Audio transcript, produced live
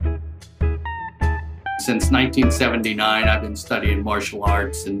Since 1979, I've been studying martial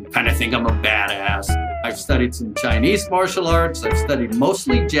arts and kind of think I'm a badass. I've studied some Chinese martial arts. I've studied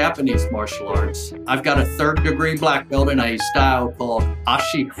mostly Japanese martial arts. I've got a 3rd degree black belt in a style called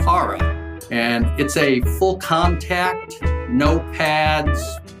Ashihara. And it's a full contact, no pads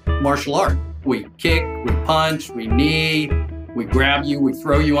martial art. We kick, we punch, we knee, we grab you, we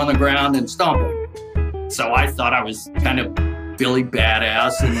throw you on the ground and stomp you. So I thought I was kind of Billy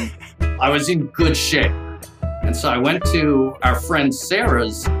Badass and I was in good shape. And so I went to our friend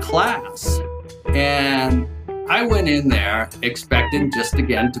Sarah's class and I went in there expecting just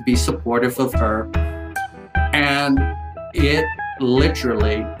again to be supportive of her. And it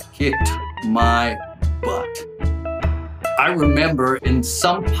literally kicked my butt. I remember in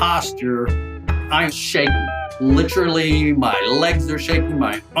some posture, I'm shaking. Literally, my legs are shaking,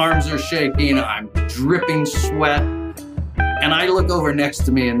 my arms are shaking, I'm dripping sweat. And I look over next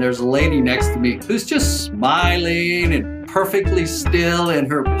to me and there's a lady next to me who's just smiling and perfectly still in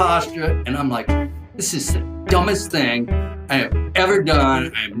her posture. And I'm like, this is the dumbest thing I have ever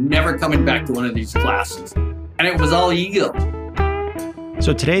done. I'm never coming back to one of these classes. And it was all ego.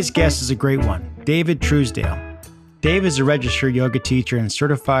 So today's guest is a great one, David Truesdale. Dave is a registered yoga teacher and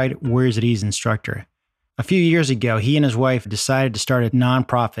certified Warriors at Ease instructor. A few years ago, he and his wife decided to start a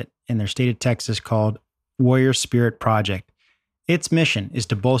nonprofit in their state of Texas called Warrior Spirit Project. Its mission is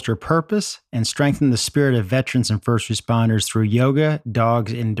to bolster purpose and strengthen the spirit of veterans and first responders through yoga,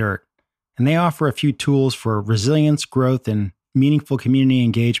 dogs, and dirt. And they offer a few tools for resilience, growth, and meaningful community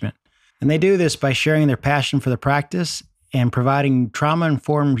engagement. And they do this by sharing their passion for the practice and providing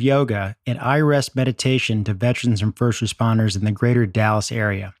trauma-informed yoga and I-Rest meditation to veterans and first responders in the greater Dallas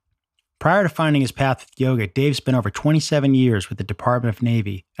area. Prior to finding his path with yoga, Dave spent over 27 years with the Department of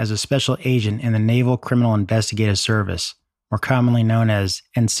Navy as a special agent in the Naval Criminal Investigative Service, more commonly known as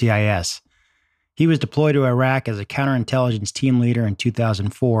NCIS. He was deployed to Iraq as a counterintelligence team leader in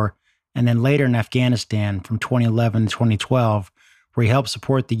 2004, and then later in Afghanistan from 2011 to 2012, where he helped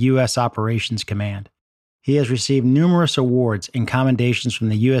support the U.S. Operations Command. He has received numerous awards and commendations from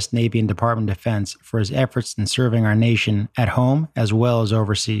the U.S. Navy and Department of Defense for his efforts in serving our nation at home as well as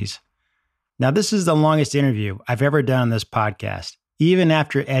overseas. Now, this is the longest interview I've ever done on this podcast. Even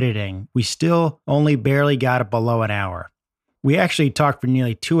after editing, we still only barely got it below an hour. We actually talked for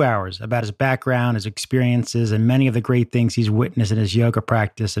nearly 2 hours about his background, his experiences, and many of the great things he's witnessed in his yoga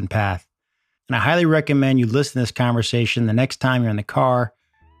practice and path. And I highly recommend you listen to this conversation the next time you're in the car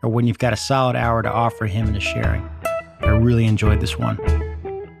or when you've got a solid hour to offer him and his sharing. I really enjoyed this one.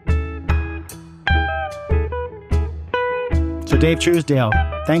 So Dave Truesdale,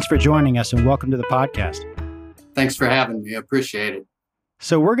 thanks for joining us and welcome to the podcast. Thanks for having me. I appreciate it.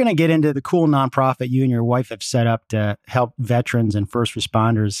 So we're going to get into the cool nonprofit you and your wife have set up to help veterans and first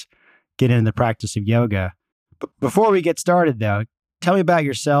responders get into the practice of yoga. But before we get started, though, tell me about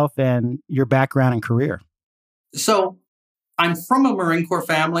yourself and your background and career. So I'm from a Marine Corps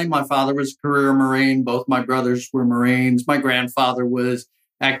family. My father was a career Marine. Both my brothers were Marines. My grandfather was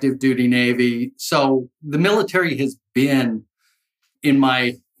active duty Navy. So the military has been in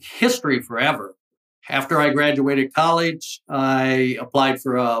my history forever. After I graduated college, I applied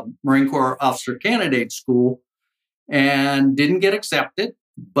for a Marine Corps officer candidate school and didn't get accepted.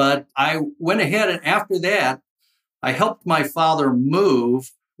 But I went ahead and after that, I helped my father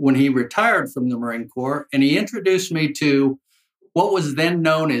move when he retired from the Marine Corps, and he introduced me to what was then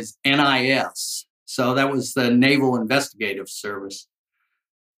known as NIS. So that was the Naval Investigative Service.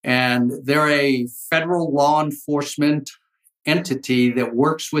 And they're a federal law enforcement entity that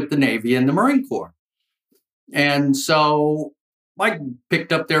works with the Navy and the Marine Corps. And so I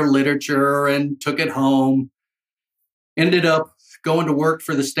picked up their literature and took it home, ended up going to work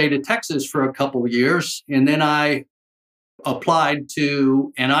for the state of Texas for a couple of years. And then I applied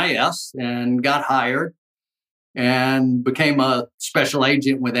to NIS and got hired and became a special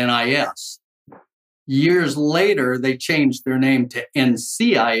agent with NIS. Years later, they changed their name to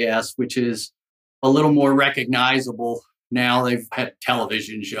NCIS, which is a little more recognizable. Now they've had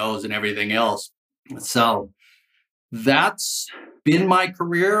television shows and everything else. So that's been my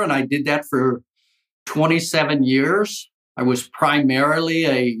career, and I did that for 27 years. I was primarily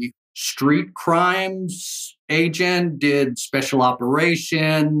a street crimes agent, did special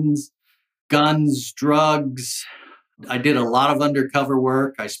operations, guns, drugs. I did a lot of undercover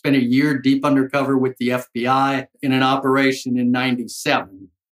work. I spent a year deep undercover with the FBI in an operation in 97.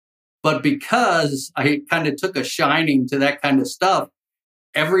 But because I kind of took a shining to that kind of stuff,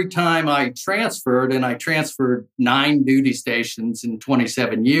 every time I transferred, and I transferred 9 duty stations in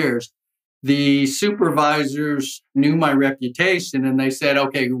 27 years, the supervisors knew my reputation and they said,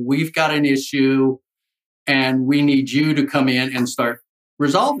 okay, we've got an issue. and we need you to come in and start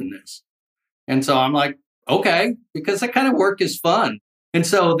resolving this. And so I'm like, okay, because that kind of work is fun. And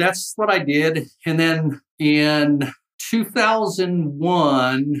so that's what I did. And then in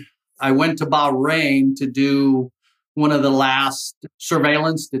 2001, I went to Bahrain to do one of the last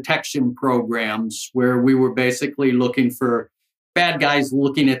surveillance detection programs where we were basically looking for bad guys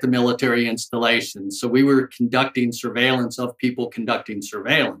looking at the military installations. So we were conducting surveillance of people conducting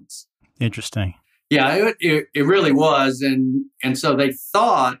surveillance. Interesting. Yeah, it really was. And so they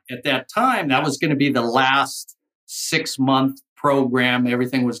thought at that time that was going to be the last 6-month program.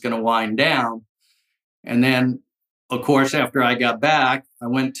 Everything was going to wind down. And then, of course, after I got back, I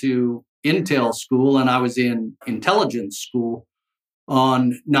went to Intel school and I was in intelligence school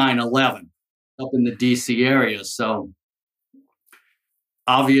on 9/11 up in the DC area. So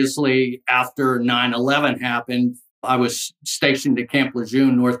obviously, after 9/11 happened, I was stationed at Camp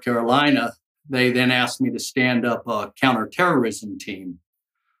Lejeune, North Carolina. They then asked me to stand up a counterterrorism team.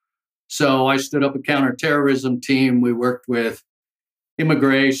 So I stood up a counterterrorism team. We worked with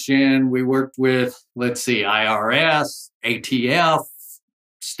immigration. We worked with, IRS, ATF,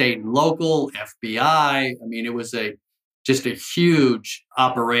 state and local, FBI. I mean, it was just a huge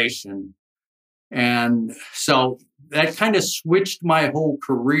operation. And so that kind of switched my whole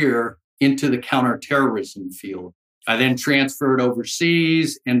career into the counterterrorism field. I then transferred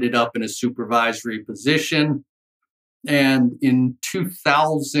overseas, ended up in a supervisory position. And in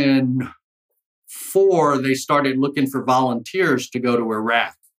 2004, they started looking for volunteers to go to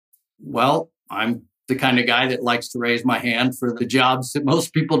Iraq. Well, I'm the kind of guy that likes to raise my hand for the jobs that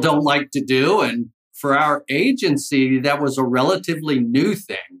most people don't like to do. And for our agency, that was a relatively new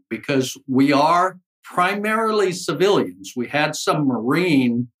thing because we are primarily civilians. We had some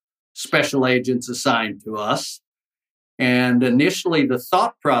Marine special agents assigned to us. And initially, the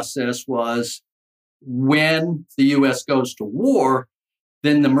thought process was when the U.S. goes to war,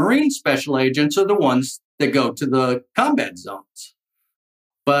 then the Marine special agents are the ones that go to the combat zones.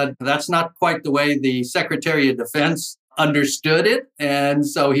 But that's not quite the way the Secretary of Defense understood it. And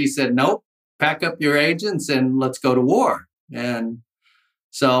so he said, nope, pack up your agents and let's go to war. And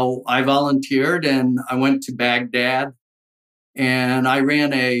so I volunteered and I went to Baghdad and I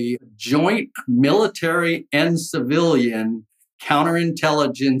ran a joint military and civilian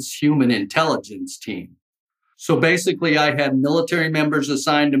counterintelligence human intelligence team. So basically, I had military members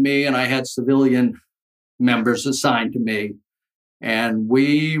assigned to me and I had civilian members assigned to me. And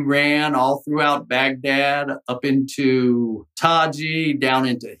we ran all throughout Baghdad, up into Taji, down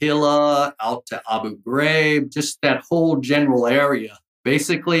into Hilla, out to Abu Ghraib, just that whole general area,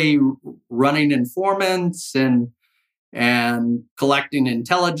 basically running informants and collecting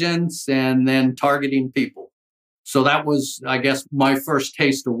intelligence and then targeting people. So that was, I guess, my first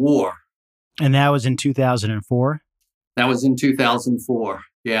taste of war. And that was in 2004? That was in 2004,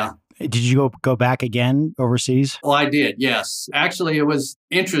 yeah. Did you go back again overseas? Well, I did, yes. Actually, it was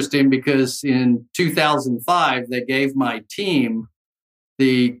interesting because in 2005, they gave my team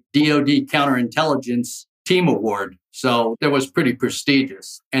the DoD Counterintelligence Team Award. So that was pretty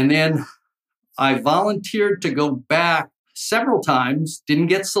prestigious. And then I volunteered to go back several times, didn't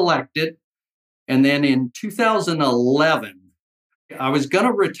get selected. And then in 2011, I was going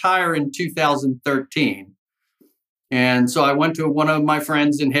to retire in 2013. And so I went to one of my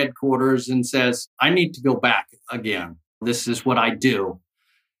friends in headquarters and says, I need to go back again. This is what I do.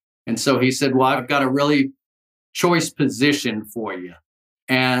 And so he said, well, I've got a really choice position for you.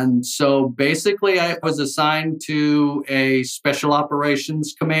 And so basically I was assigned to a special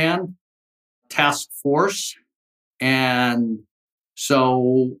operations command task force. And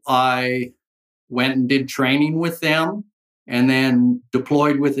so I went and did training with them and then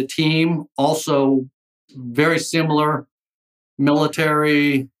deployed with a team, also very similar,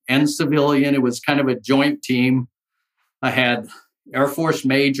 military and civilian. It was kind of a joint team. I had Air Force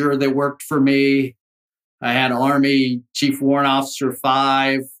Major that worked for me. I had Army Chief Warrant Officer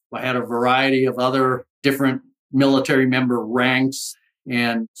 5. I had a variety of other different military member ranks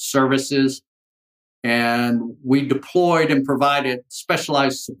and services. And we deployed and provided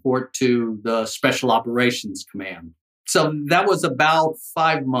specialized support to the Special Operations Command. So that was about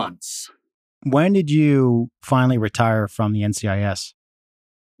 5 months. When did you finally retire from the NCIS?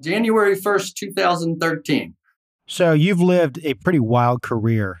 January 1st, 2013. So you've lived a pretty wild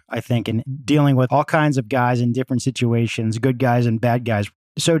career, I think, in dealing with all kinds of guys in different situations, good guys and bad guys.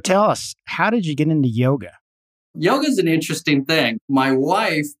 So tell us, how did you get into yoga? Yoga is an interesting thing. My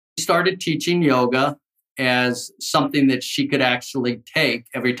wife started teaching yoga as something that she could actually take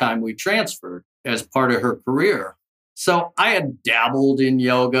every time we transferred as part of her career. So I had dabbled in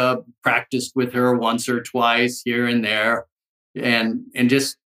yoga, practiced with her once or twice here and there, and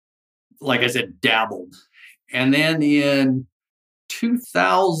just, like I said, dabbled. And then in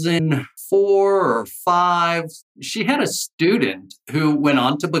 2004 or 5, she had a student who went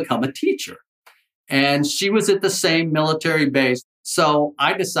on to become a teacher. And she was at the same military base. So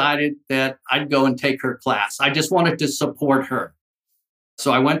I decided that I'd go and take her class. I just wanted to support her.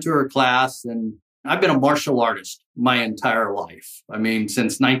 So I went to her class, and I've been a martial artist my entire life. I mean,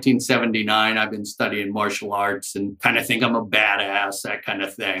 since 1979, I've been studying martial arts and kind of think I'm a badass, that kind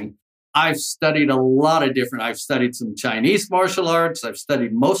of thing. I've studied I've studied some Chinese martial arts. I've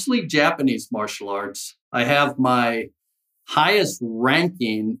studied mostly Japanese martial arts. I have my highest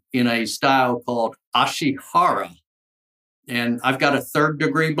ranking in a style called Ashihara. And I've got a 3rd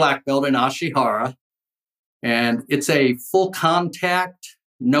degree black belt in Ashihara. And it's a full contact,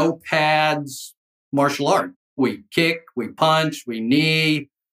 no pads martial art. We kick, we punch, we knee,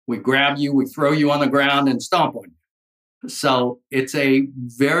 we grab you, we throw you on the ground and stomp on you. So it's a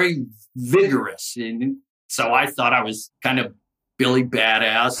very vigorous. And so I thought I was kind of Billy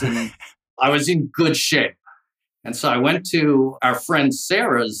Badass and I was in good shape. And so I went to our friend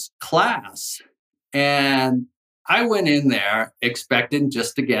Sarah's class, and I went in there expecting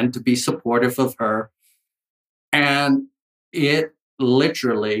just again to be supportive of her. And it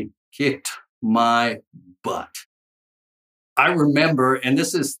literally kicked my butt. I remember, and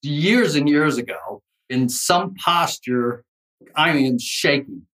this is years and years ago, in some posture, I am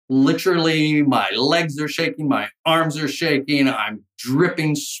shaking. Literally, my legs are shaking, my arms are shaking, I'm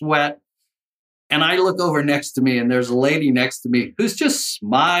dripping sweat. And I look over next to me, and there's a lady next to me who's just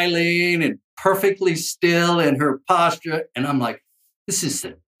smiling and perfectly still in her posture. And I'm like, this is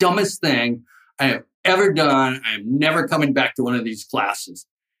the dumbest thing I have ever done. I'm never coming back to one of these classes.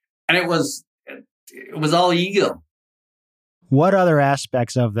 And it was all ego. What other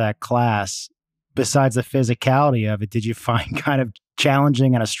aspects of that class, besides the physicality of it, did you find kind of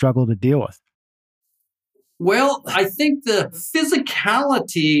challenging and a struggle to deal with? Well, I think the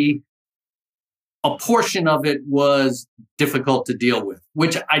physicality, a portion of it was difficult to deal with,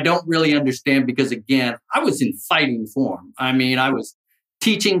 which I don't really understand because, again, I was in fighting form. I mean, I was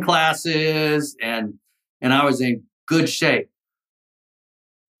teaching classes and I was in good shape.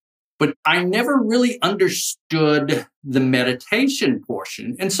 But I never really understood the meditation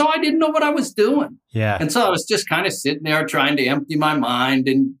portion. And so I didn't know what I was doing. Yeah. And so I was just kind of sitting there trying to empty my mind.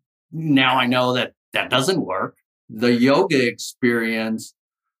 And now I know that that doesn't work. The yoga experience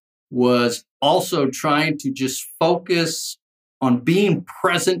was also trying to just focus on being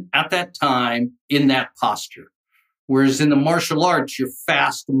present at that time in that posture. Whereas in the martial arts, you're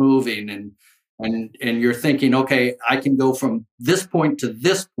fast moving and you're thinking, okay, I can go from this point to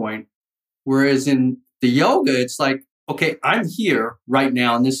this point. Whereas in the yoga, it's like, okay, I'm here right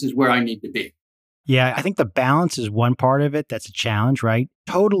now, and this is where I need to be. Yeah, I think the balance is one part of it that's a challenge, right?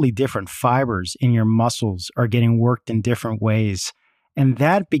 Totally different fibers in your muscles are getting worked in different ways. And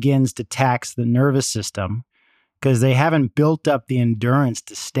that begins to tax the nervous system because they haven't built up the endurance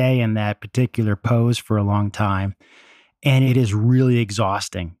to stay in that particular pose for a long time. And it is really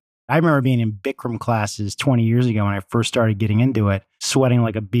exhausting. I remember being in Bikram classes 20 years ago when I first started getting into it, sweating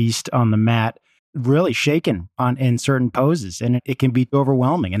like a beast on the mat, really shaken in certain poses. And it can be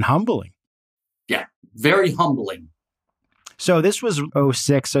overwhelming and humbling. Yeah, very humbling. So this was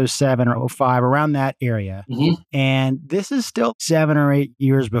 06, 07, or 05, around that area. Mm-hmm. And this is still 7 or 8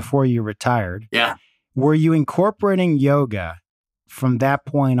 years before you retired. Yeah. Were you incorporating yoga from that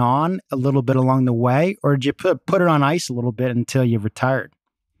point on a little bit along the way, or did you put it on ice a little bit until you retired?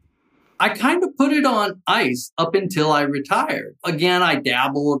 I kind of put it on ice up until I retired. Again, I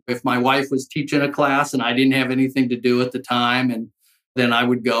dabbled. If my wife was teaching a class and I didn't have anything to do at the time, and then I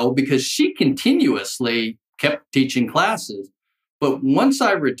would go because she continuously kept teaching classes. But once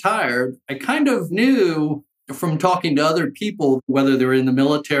I retired, I kind of knew from talking to other people, whether they're in the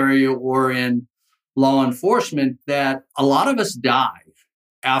military or in law enforcement, that a lot of us die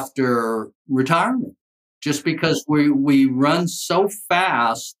after retirement just because we run so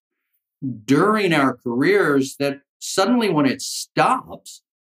fast during our careers that suddenly when it stops,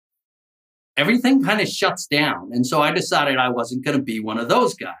 everything kind of shuts down. And so I decided I wasn't going to be one of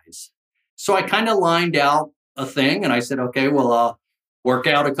those guys. So I kind of lined out a thing and I said, okay, well, I'll work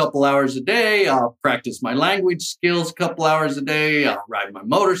out a couple hours a day. I'll practice my language skills a couple hours a day. I'll ride my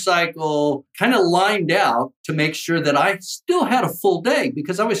motorcycle, kind of lined out to make sure that I still had a full day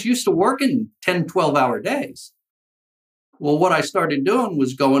because I was used to working 10, 12-hour days. Well, what I started doing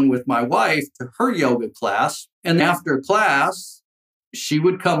was going with my wife to her yoga class. And after class, she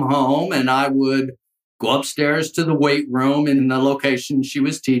would come home and I would go upstairs to the weight room in the location she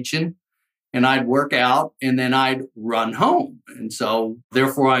was teaching, and I'd work out, and then I'd run home. And so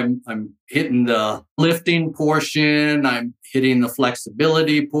therefore I'm hitting the lifting portion, I'm hitting the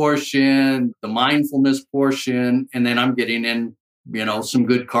flexibility portion, the mindfulness portion, and then I'm getting in, some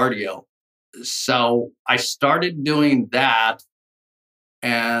good cardio. So I started doing that.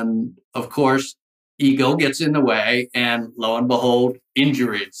 And of course, ego gets in the way, and lo and behold,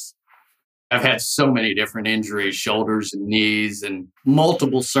 injuries. I've had so many different injuries, shoulders and knees and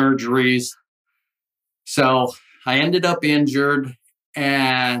multiple surgeries. So I ended up injured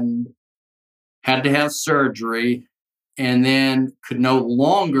and had to have surgery, and then could no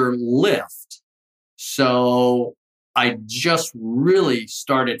longer lift. So I just really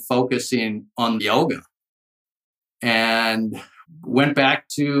started focusing on yoga and went back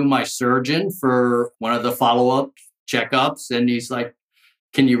to my surgeon for one of the follow-up checkups. And he's like,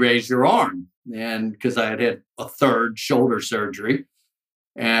 can you raise your arm? And because I had a third shoulder surgery,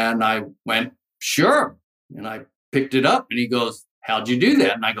 and I went, sure. And I picked it up, and he goes, how'd you do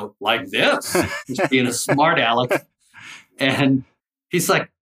that? And I go, like this, just being a smart aleck. And he's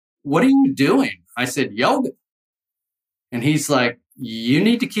like, what are you doing? I said, yoga. And he's like, you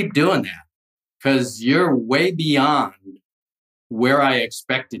need to keep doing that because you're way beyond where I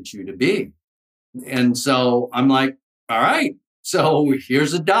expected you to be. And so I'm like, all right. So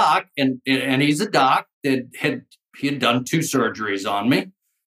here's a doc, and he's a doc that he had done 2 surgeries on me.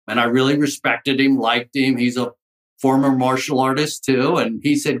 And I really respected him, liked him. He's a former martial artist too. And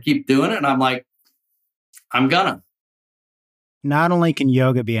he said, keep doing it. And I'm like, I'm gonna. Not only can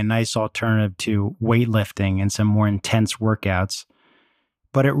yoga be a nice alternative to weightlifting and some more intense workouts,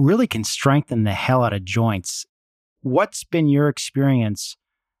 but it really can strengthen the hell out of joints. What's been your experience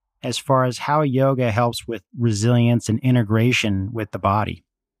as far as how yoga helps with resilience and integration with the body?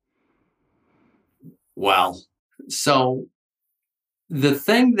 Well, so the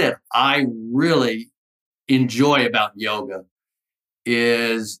thing that I really enjoy about yoga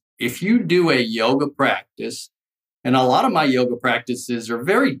is if you do a yoga practice, and a lot of my yoga practices are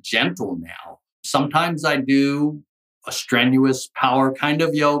very gentle now. Sometimes I do a strenuous power kind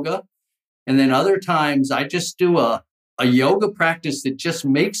of yoga. And then other times I just do a yoga practice that just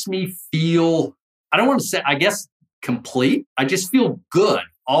makes me feel, I don't want to say, I guess, complete. I just feel good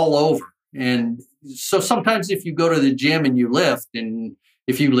all over. And so sometimes if you go to the gym and you lift, and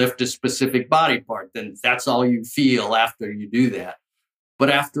if you lift a specific body part, then that's all you feel after you do that. But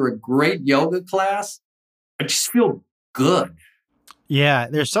after a great yoga class, I just feel good. Yeah,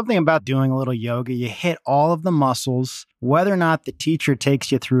 there's something about doing a little yoga. You hit all of the muscles, whether or not the teacher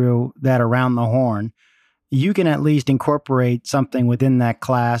takes you through that around the horn. You can at least incorporate something within that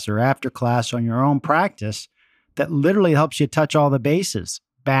class or after class on your own practice that literally helps you touch all the bases: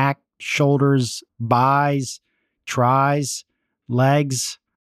 back, shoulders, buys, tries, legs,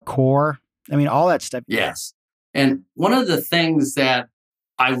 core. I mean, all that stuff. Yes. And one of the things that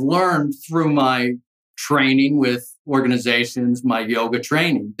I've learned through my training with organizations, my yoga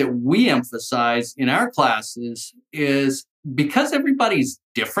training, that we emphasize in our classes is because everybody's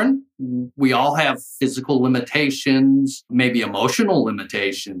different, we all have physical limitations, maybe emotional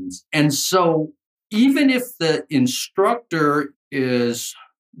limitations. And so even if the instructor is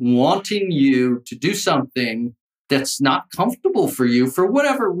wanting you to do something that's not comfortable for you for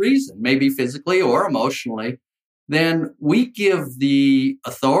whatever reason, maybe physically or emotionally, then we give the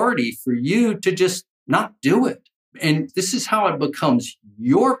authority for you to just not do it. And this is how it becomes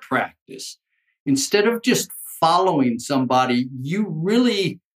your practice. Instead of just following somebody, you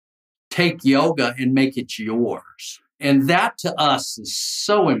really take yoga and make it yours. And that to us is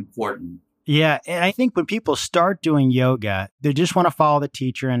so important. Yeah. And I think when people start doing yoga, they just want to follow the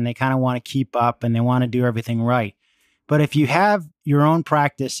teacher and they kind of want to keep up and they want to do everything right. But if you have your own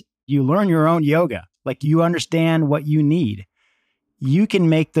practice, you learn your own yoga, like you understand what you need. You can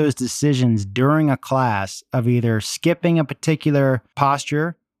make those decisions during a class of either skipping a particular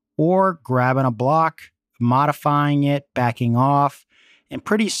posture or grabbing a block, modifying it, backing off. And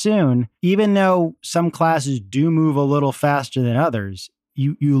pretty soon, even though some classes do move a little faster than others,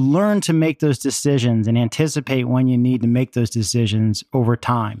 you learn to make those decisions and anticipate when you need to make those decisions over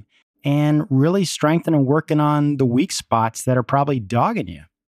time and really strengthen and working on the weak spots that are probably dogging you.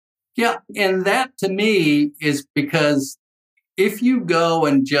 Yeah. And that to me is because if you go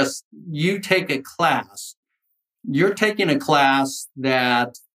and just, you take a class, you're taking a class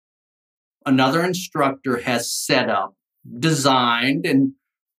that another instructor has set up, designed, and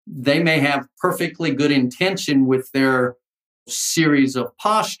they may have perfectly good intention with their series of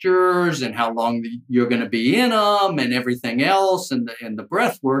postures and how long you're going to be in them and everything else and the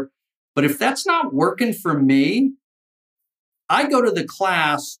breath work. But if that's not working for me, I go to the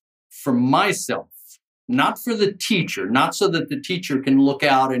class for myself, not for the teacher, not so that the teacher can look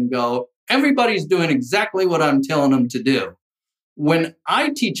out and go, everybody's doing exactly what I'm telling them to do. When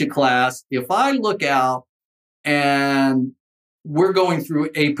I teach a class, if I look out and we're going through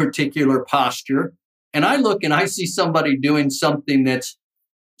a particular posture, and I look and I see somebody doing something that's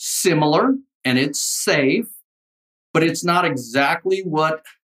similar and it's safe, but it's not exactly what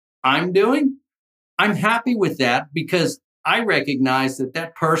I'm doing, I'm happy with that because I recognize that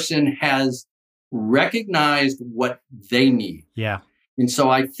that person has recognized what they need. Yeah. And so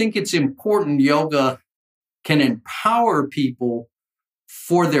I think it's important yoga can empower people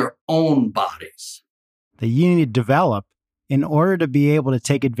for their own bodies. That you need to develop in order to be able to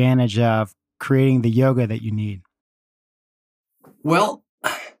take advantage of creating the yoga that you need. Well,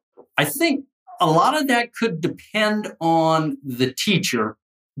 I think a lot of that could depend on the teacher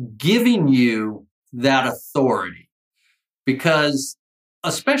giving you that authority. Because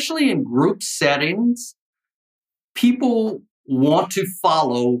especially in group settings, people want to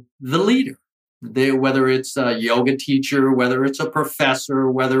follow the leader. Whether it's a yoga teacher, whether it's a professor,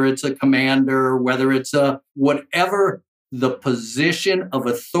 whether it's a commander, whether it's whatever the position of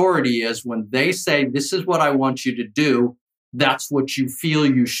authority is, when they say, this is what I want you to do, that's what you feel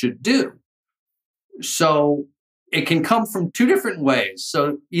you should do. So it can come from two different ways.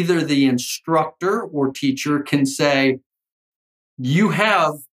 So either the instructor or teacher can say, you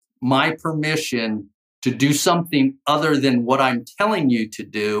have my permission to do something other than what I'm telling you to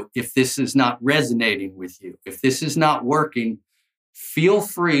do if this is not resonating with you. If this is not working, feel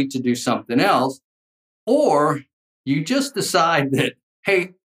free to do something else. Or you just decide that,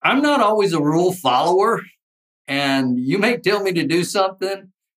 hey, I'm not always a rule follower, and you may tell me to do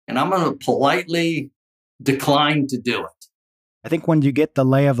something, and I'm going to politely decline to do it. I think when you get the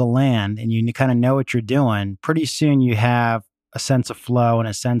lay of the land and you kind of know what you're doing, pretty soon you have a sense of flow and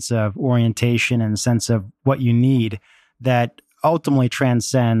a sense of orientation and a sense of what you need that ultimately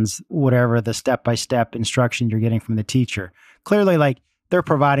transcends whatever the step-by-step instruction you're getting from the teacher. Clearly, like, they're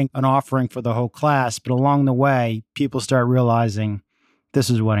providing an offering for the whole class, but along the way, people start realizing this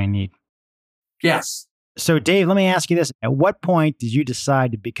is what I need. Yes. So Dave, let me ask you this. At what point did you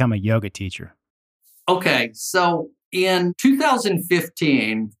decide to become a yoga teacher? Okay. So in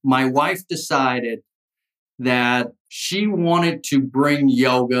 2015, my wife decided that she wanted to bring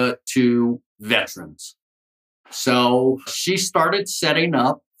yoga to veterans. So she started setting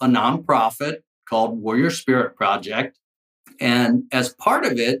up a nonprofit called Warrior Spirit Project. And as part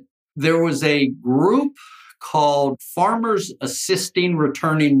of it, there was a group called Farmers Assisting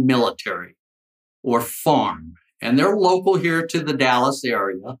Returning Military, or FARM. And they're local here to the Dallas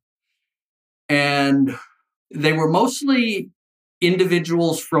area. And they were mostly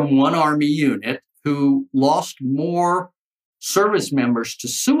individuals from one Army unit who lost more service members to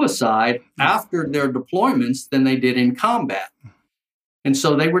suicide after their deployments than they did in combat. And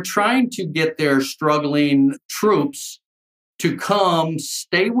so they were trying to get their struggling troops to come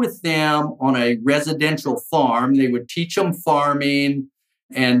stay with them on a residential farm. They would teach them farming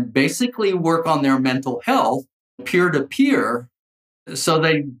and basically work on their mental health peer to peer so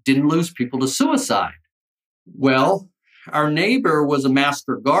they didn't lose people to suicide. Well, our neighbor was a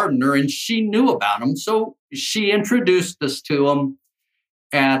master gardener and she knew about him. So she introduced us to him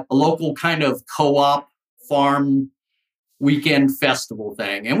at a local kind of co-op farm weekend festival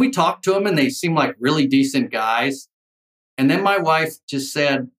thing. And we talked to them and they seemed like really decent guys. And then my wife just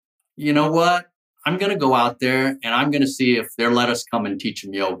said, you know what? I'm going to go out there and I'm going to see if they'll let us come and teach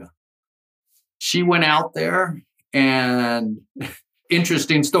them yoga. She went out there and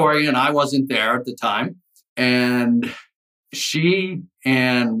interesting story. And I wasn't there at the time. And she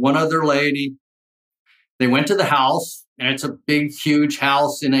and one other lady, they went to the house, and it's a big, huge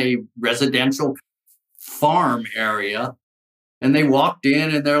house in a residential farm area. And they walked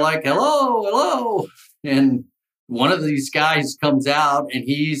in and they're like, hello, hello. And one of these guys comes out and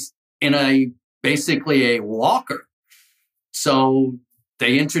he's in basically a walker. So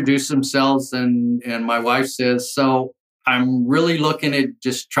they introduce themselves and my wife says, so I'm really looking at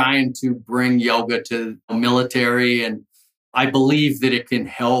just trying to bring yoga to the military, and I believe that it can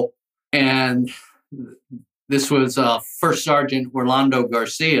help. And this was First Sergeant Orlando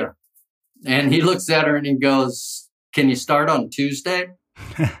Garcia. And he looks at her and he goes, can you start on Tuesday?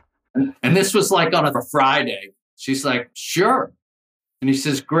 And this was like on a Friday. She's like, sure. And he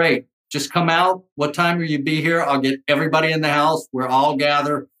says, great. Just come out. What time will you be here? I'll get everybody in the house. We're all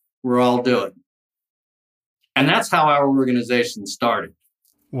gathered. We're all doing. And that's how our organization started.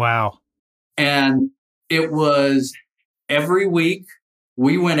 Wow. And it was every week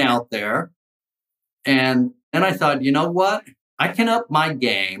we went out there and I thought, you know what? I can up my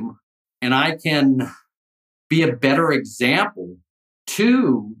game and I can be a better example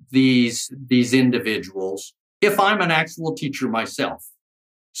to these individuals if I'm an actual teacher myself.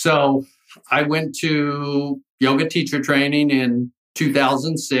 So I went to yoga teacher training in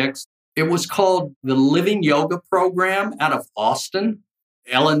 2006. It was called the Living Yoga Program out of Austin.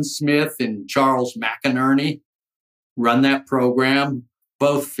 Ellen Smith and Charles McInerney run that program,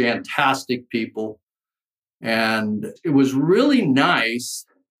 both fantastic people. And it was really nice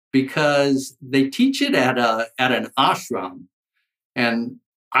because they teach it at an ashram. And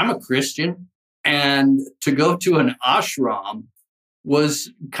I'm a Christian, and to go to an ashram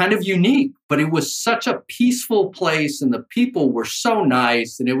was kind of unique, but it was such a peaceful place and the people were so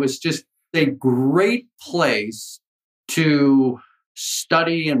nice. And it was just a great place to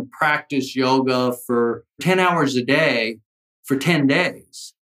study and practice yoga for 10 hours a day for 10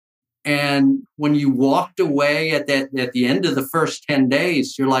 days. And when you walked away at the end of the first 10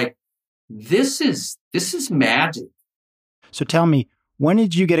 days, you're like, this is magic. So tell me, when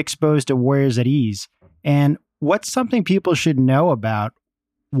did you get exposed to Warriors at Ease? And what's something people should know about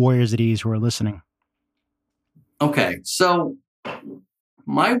Warriors at Ease who are listening? Okay, so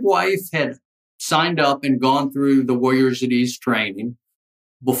my wife had signed up and gone through the Warriors at Ease training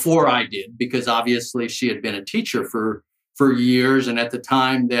before I did, because obviously she had been a teacher for years. And at the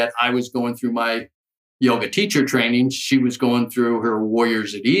time that I was going through my yoga teacher training, she was going through her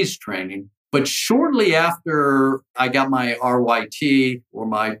Warriors at Ease training. But shortly after I got my RYT, or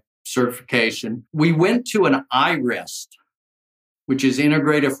my certification, we went to an iRest, which is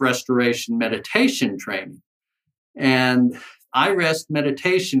Integrative Restoration Meditation training. And iRest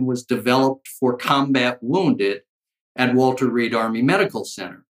meditation was developed for combat wounded at Walter Reed Army Medical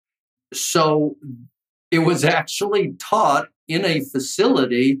Center. So it was actually taught in a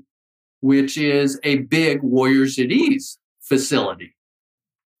facility which is a big Warriors at Ease facility.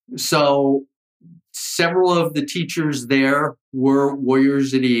 So several of the teachers there were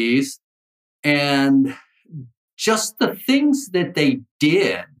Warriors at Ease, and just the things that they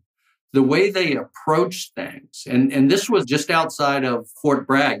did, the way they approached things. And this was just outside of Fort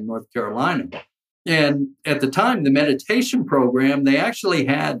Bragg, North Carolina. And at the time, the meditation program, they actually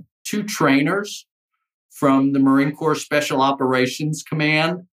had 2 trainers from the Marine Corps Special Operations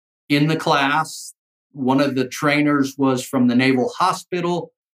Command in the class. One of the trainers was from the Naval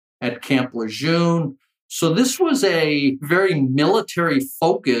Hospital at Camp Lejeune. So this was a very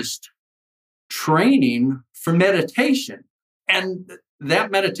military-focused training for meditation. And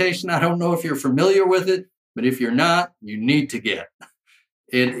that meditation, I don't know if you're familiar with it, but if you're not, you need to get.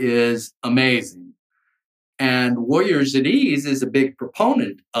 It is amazing. And Warriors at Ease is a big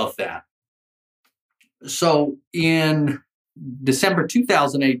proponent of that. So in December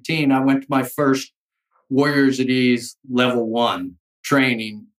 2018, I went to my first Warriors at Ease Level 1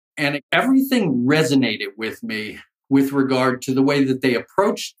 training, and everything resonated with me with regard to the way that they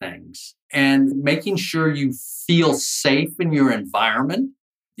approach things and making sure you feel safe in your environment.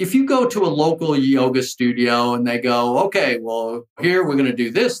 If you go to a local yoga studio and they go, okay, well, here we're going to do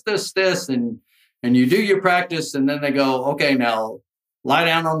this, and you do your practice, and then they go, okay, now lie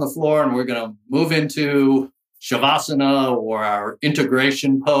down on the floor and we're going to move into Shavasana or our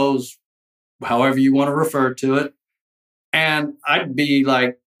integration pose, however you want to refer to it. And I'd be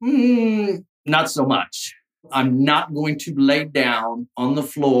like, not so much. I'm not going to lay down on the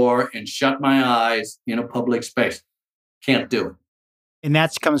floor and shut my eyes in a public space. Can't do it. And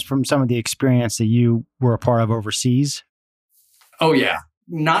that comes from some of the experience that you were a part of overseas? Oh, yeah.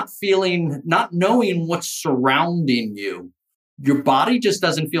 Not knowing what's surrounding you. Your body just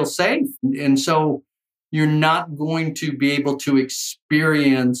doesn't feel safe. And so you're not going to be able to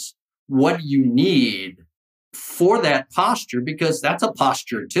experience what you need for that posture, because that's a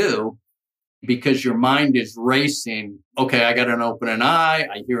posture too, because your mind is racing. Okay, I got to open an eye.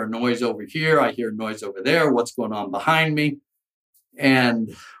 I hear a noise over here. I hear a noise over there. What's going on behind me?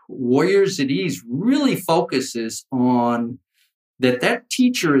 And Warriors at Ease really focuses on that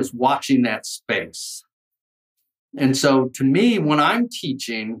teacher is watching that space. And so to me, when I'm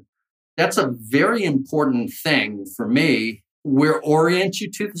teaching, that's a very important thing for me. We'll orient you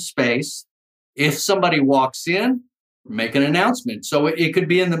to the space. If somebody walks in, make an announcement. So it could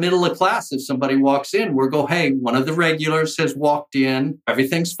be in the middle of class. If somebody walks in, we'll go, hey, one of the regulars has walked in.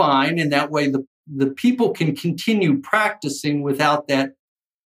 Everything's fine. And that way the people can continue practicing without that,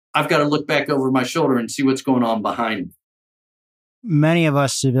 I've got to look back over my shoulder and see what's going on behind me. Many of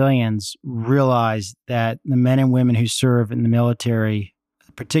us civilians realize that the men and women who serve in the military,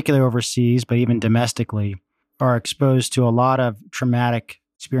 particularly overseas, but even domestically, are exposed to a lot of traumatic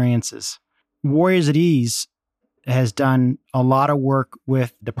experiences. Warriors at Ease has done a lot of work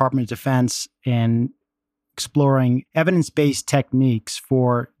with Department of Defense in exploring evidence-based techniques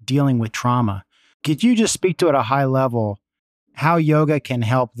for dealing with trauma. Could you just speak to at a high level how yoga can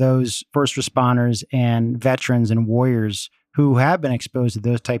help those first responders and veterans and warriors who have been exposed to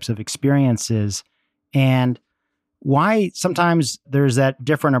those types of experiences, and why sometimes there's that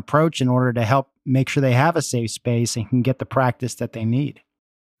different approach in order to help make sure they have a safe space and can get the practice that they need?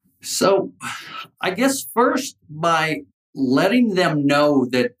 So I guess first by letting them know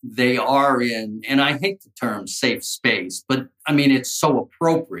that they are in, and I hate the term safe space, but I mean, it's so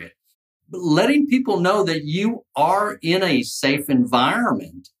appropriate. But letting people know that you are in a safe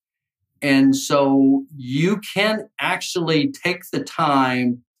environment. And so you can actually take the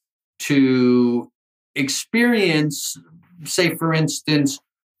time to experience, say, for instance,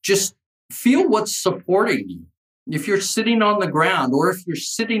 just feel what's supporting you. If you're sitting on the ground or if you're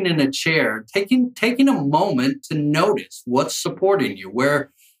sitting in a chair, taking a moment to notice what's supporting you.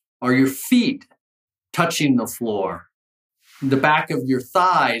 Where are your feet touching the floor? The back of your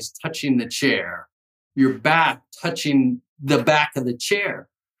thighs touching the chair, your back touching the back of the chair.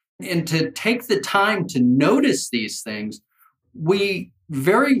 And to take the time to notice these things, we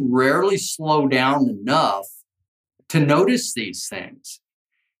very rarely slow down enough to notice these things.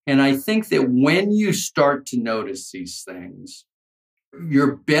 And I think that when you start to notice these things,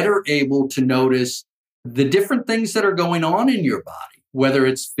 you're better able to notice the different things that are going on in your body, whether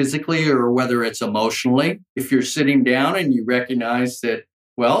it's physically or whether it's emotionally. If you're sitting down and you recognize that,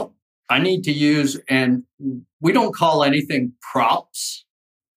 well, I need to use, and we don't call anything props,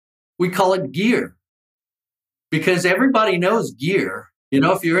 we call it gear. Because everybody knows gear.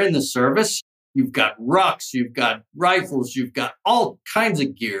 If you're in the service, you've got rucks, you've got rifles, you've got all kinds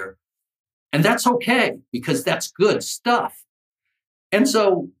of gear. And that's okay, because that's good stuff. And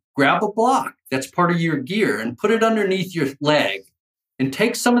so grab a block that's part of your gear and put it underneath your leg and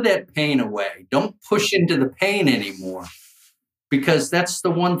take some of that pain away. Don't push into the pain anymore, because that's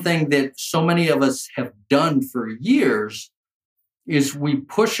the one thing that so many of us have done for years is we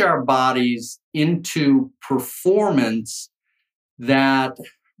push our bodies into performance that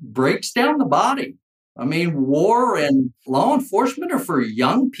breaks down the body. I mean, war and law enforcement are for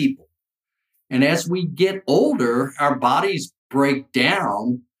young people. And as we get older, our bodies break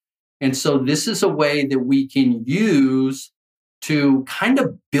down. And so this is a way that we can use to kind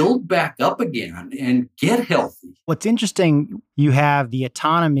of build back up again and get healthy. What's interesting, you have the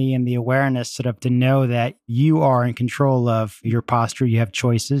autonomy and the awareness sort of to know that you are in control of your posture. You have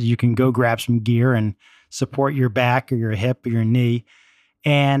choices. You can go grab some gear and support your back or your hip or your knee,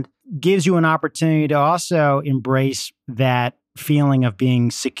 and gives you an opportunity to also embrace that feeling of being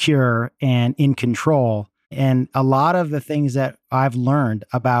secure and in control. And a lot of the things that I've learned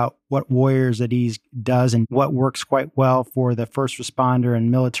about what Warriors at Ease does and what works quite well for the first responder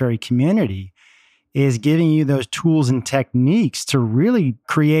and military community is giving you those tools and techniques to really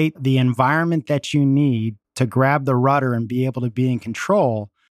create the environment that you need to grab the rudder and be able to be in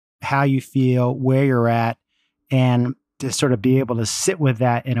control, how you feel, where you're at, and to sort of be able to sit with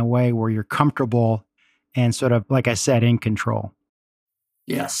that in a way where you're comfortable and sort of, like I said, in control.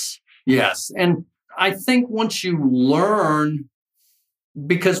 Yes. And I think once you learn,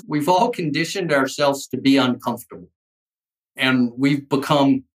 because we've all conditioned ourselves to be uncomfortable, and we've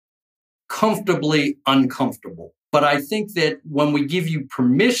become comfortably uncomfortable. But I think that when we give you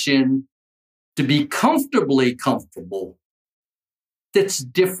permission to be comfortably comfortable, that's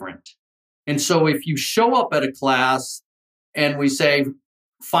different. And so if you show up at a class and we say,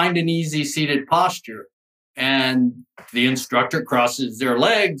 find an easy seated posture, and the instructor crosses their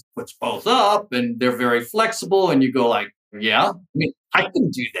legs, puts both up, and they're very flexible, and you go like, yeah, I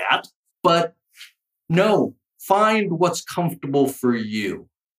can do that. But no, find what's comfortable for you.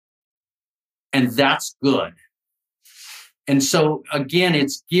 And that's good. And so again,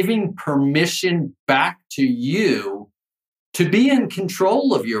 it's giving permission back to you to be in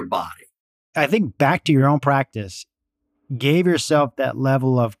control of your body. I think back to your own practice, gave yourself that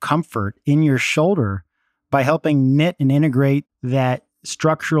level of comfort in your shoulder by helping knit and integrate that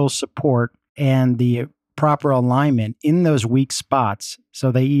structural support and the proper alignment in those weak spots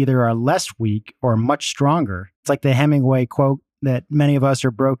so they either are less weak or much stronger. It's like the Hemingway quote that many of us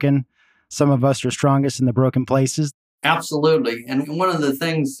are broken. Some of us are strongest in the broken places. Absolutely. And one of the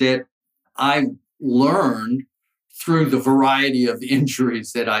things that I learned through the variety of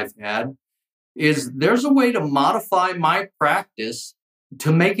injuries that I've had is there's a way to modify my practice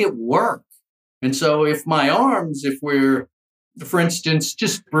to make it work. And so if my arms, if we're, for instance,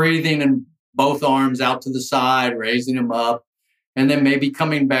 just breathing and both arms out to the side, raising them up, and then maybe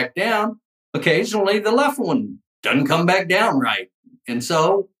coming back down. Occasionally, the left one doesn't come back down right. And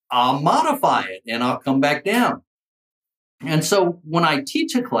so I'll modify it and I'll come back down. And so when I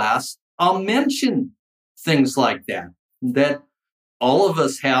teach a class, I'll mention things like that all of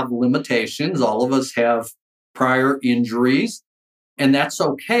us have limitations. All of us have prior injuries, and that's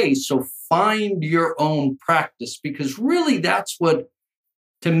okay. So find your own practice, because really that's what,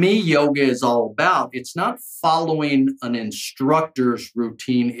 to me, yoga is all about. It's not following an instructor's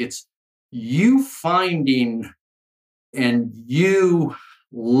routine. It's you finding and you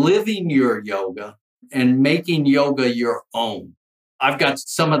living your yoga and making yoga your own. I've got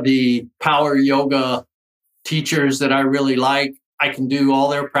some of the power yoga teachers that I really like. I can do all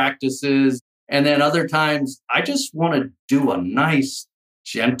their practices. And then other times, I just want to do a nice,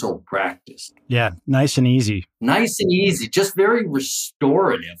 gentle practice. Yeah, nice and easy. Nice and easy, just very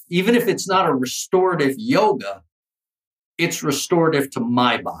restorative. Even if it's not a restorative yoga, it's restorative to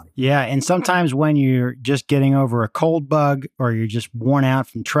my body. Yeah, and sometimes when you're just getting over a cold bug or you're just worn out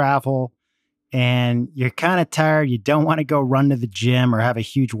from travel and you're kind of tired, you don't want to go run to the gym or have a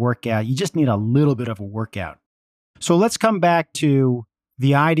huge workout. You just need a little bit of a workout. So let's come back to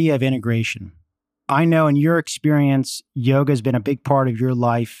the idea of integration. I know in your experience, yoga has been a big part of your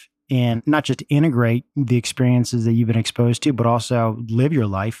life, and not just integrate the experiences that you've been exposed to, but also live your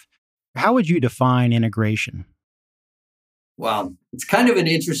life. How would you define integration? Well, it's kind of an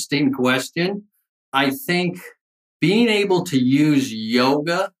interesting question. I think being able to use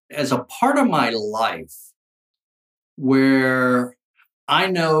yoga as a part of my life, where I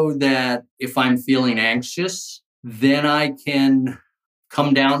know that if I'm feeling anxious, then I can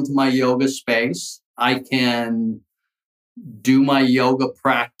come down to my yoga space. I can do my yoga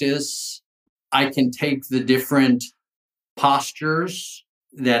practice. I can take the different postures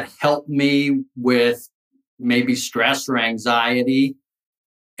that help me with maybe stress or anxiety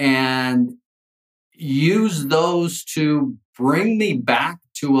and use those to bring me back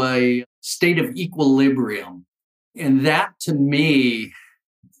to a state of equilibrium. And that, to me,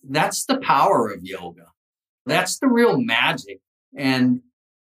 that's the power of yoga. That's the real magic. And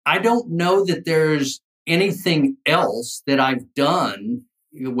I don't know that there's anything else that I've done,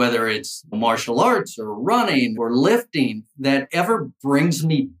 whether it's martial arts or running or lifting, that ever brings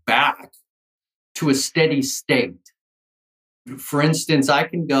me back to a steady state. For instance, I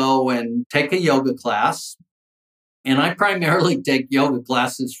can go and take a yoga class, and I primarily take yoga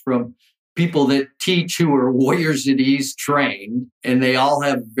classes from people that teach who are Warriors at Ease trained, and they all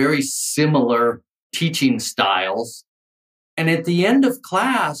have very similar teaching styles. And at the end of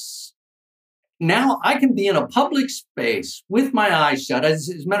class, now I can be in a public space with my eyes shut. As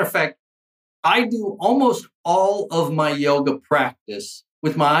a matter of fact, I do almost all of my yoga practice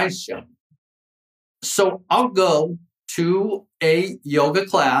with my eyes shut. So I'll go to a yoga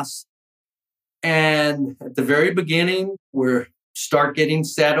class, and at the very beginning, we start getting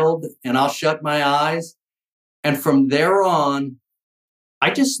settled, and I'll shut my eyes. And from there on,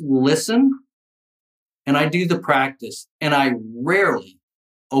 I just listen and I do the practice, and I rarely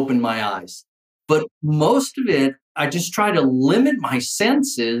open my eyes. But most of it, I just try to limit my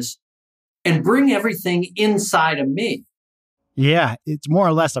senses and bring everything inside of me. Yeah, it's more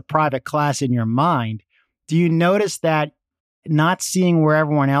or less a private class in your mind. Do you notice that not seeing where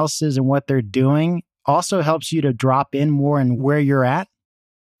everyone else is and what they're doing also helps you to drop in more and where you're at?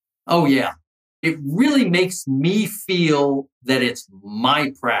 Oh, yeah. It really makes me feel that it's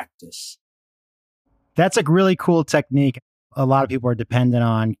my practice. That's a really cool technique. A lot of people are dependent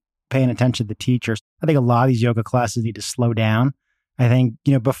on paying attention to the teachers. I think a lot of these yoga classes need to slow down. I think,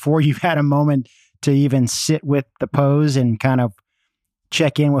 before you've had a moment to even sit with the pose and kind of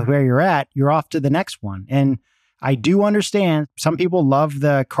check in with where you're at, you're off to the next one. And I do understand some people love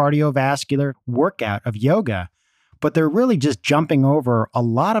the cardiovascular workout of yoga, but they're really just jumping over a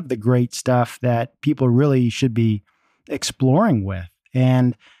lot of the great stuff that people really should be exploring with.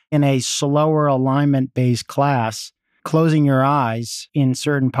 And in a slower alignment-based class, closing your eyes in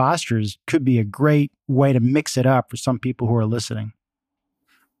certain postures could be a great way to mix it up for some people who are listening.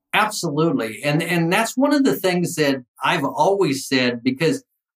 Absolutely. And that's one of the things that I've always said, because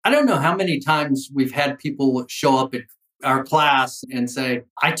I don't know how many times we've had people show up at our class and say,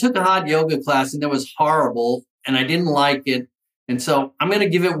 I took a hot yoga class and it was horrible and I didn't like it. And so I'm going to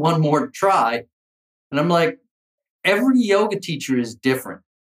give it one more try. And I'm like, every yoga teacher is different.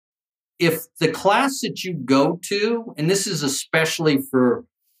 If the class that you go to, and this is especially for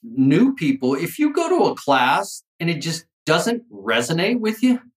new people, if you go to a class and it just doesn't resonate with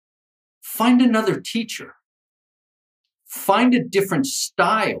you, find another teacher. Find a different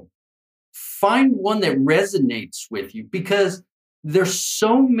style. find one that resonates with you, because there's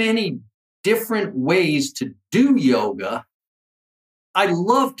so many different ways to do yoga. I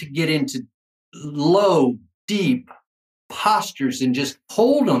love to get into low, deep postures and just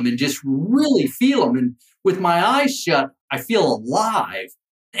hold them and just really feel them. And with my eyes shut, I feel alive.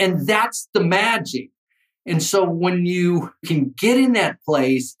 And that's the magic. And so when you can get in that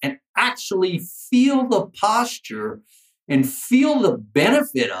place and actually feel the posture and feel the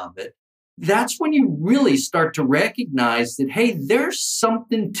benefit of it, that's when you really start to recognize that, hey, there's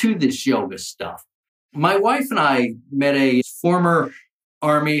something to this yoga stuff. My wife and I met a former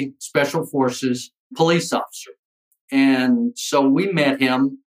Army Special Forces police officer. And so we met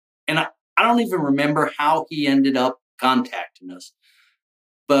him, and I don't even remember how he ended up contacting us.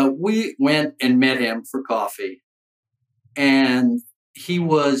 But we went and met him for coffee, and he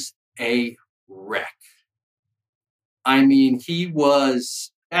was a wreck. I mean, he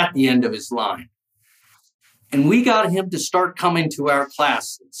was at the end of his line. And we got him to start coming to our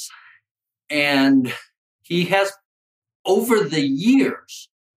classes. And he has, over the years,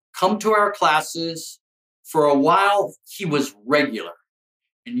 come to our classes. For a while, he was regular.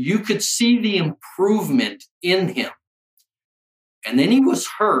 And you could see the improvement in him. And then he was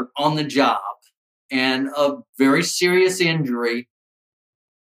hurt on the job, and a very serious injury.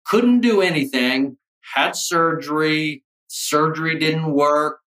 Couldn't do anything, had surgery didn't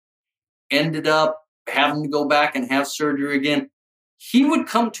work, ended up having to go back and have surgery again. He would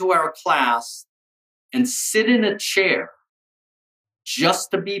come to our class and sit in a chair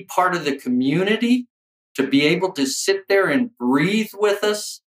just to be part of the community, to be able to sit there and breathe with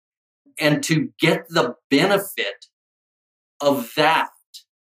us, and to get the benefit of that,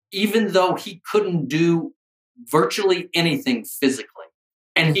 even though he couldn't do virtually anything physically.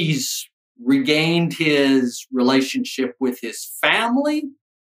 And he's regained his relationship with his family,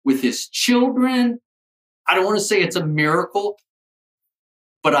 with his children. I don't want to say it's a miracle,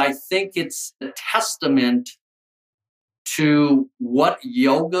 but I think it's a testament to what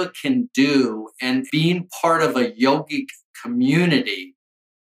yoga can do, and being part of a yogic community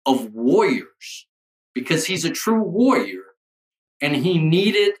of warriors, because he's a true warrior. And he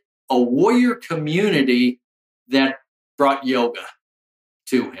needed a warrior community that brought yoga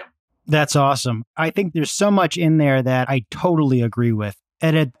to him. That's awesome. I think there's so much in there that I totally agree with.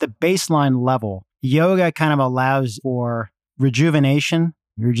 And at the baseline level, yoga kind of allows for rejuvenation.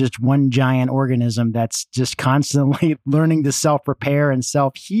 You're just one giant organism that's just constantly learning to self-repair and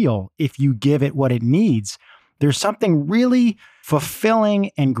self-heal if you give it what it needs. There's something really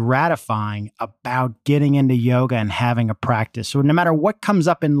fulfilling and gratifying about getting into yoga and having a practice. So no matter what comes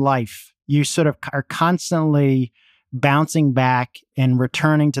up in life, you sort of are constantly bouncing back and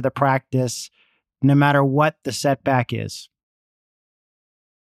returning to the practice, no matter what the setback is.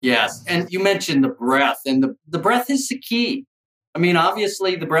 Yes. And you mentioned the breath, and the breath is the key. I mean,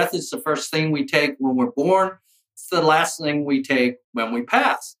 obviously, the breath is the first thing we take when we're born. It's the last thing we take when we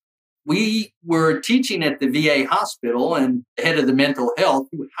pass. We were teaching at the VA hospital, and the head of the mental health,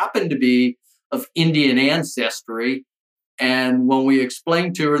 who happened to be of Indian ancestry. And when we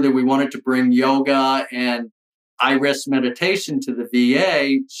explained to her that we wanted to bring yoga and iris meditation to the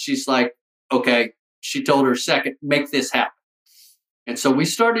VA, she's like, okay, she told her second, make this happen. And so we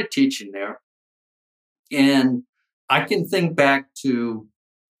started teaching there. And I can think back to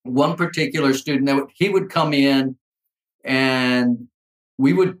one particular student that he would come in, and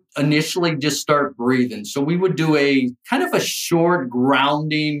we would initially just start breathing. So we would do a kind of a short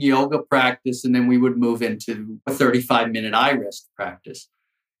grounding yoga practice, and then we would move into a 35-minute iris practice.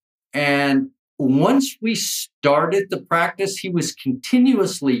 And once we started the practice, he was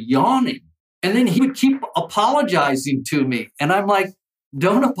continuously yawning. And then he would keep apologizing to me. And I'm like,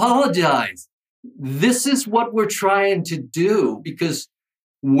 don't apologize. This is what we're trying to do, because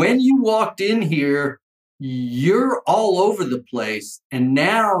when you walked in here, you're all over the place. And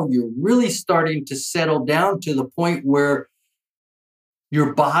now you're really starting to settle down to the point where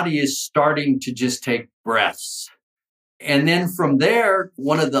your body is starting to just take breaths. And then from there,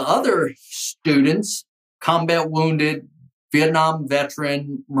 one of the other students, combat wounded, Vietnam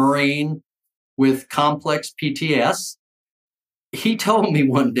veteran, Marine with complex PTS, he told me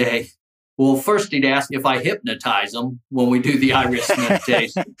one day, well, first he'd ask if I hypnotize him when we do the iris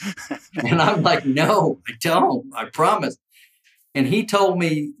meditation. And I'm like, no, I don't. I promise. And he told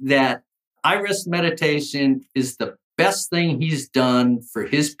me that iris meditation is the best thing he's done for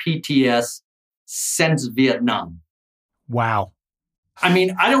his PTS since Vietnam. Wow. I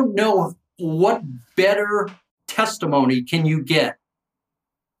mean, I don't know what better testimony can you get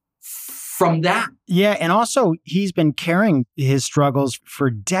from that. Yeah. And also, he's been carrying his struggles for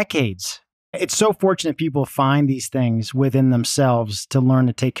decades. It's so fortunate people find these things within themselves to learn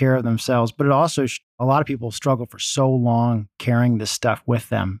to take care of themselves. But it also, a lot of people struggle for so long carrying this stuff with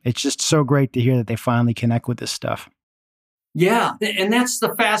them. It's just so great to hear that they finally connect with this stuff. Yeah. And that's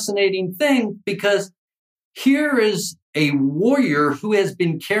the fascinating thing, because here is a warrior who has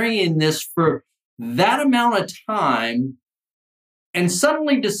been carrying this for that amount of time and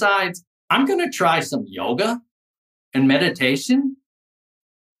suddenly decides, I'm going to try some yoga and meditation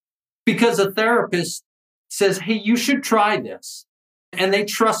because a therapist says, hey, you should try this. And they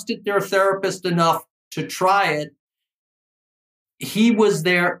trusted their therapist enough to try it. He was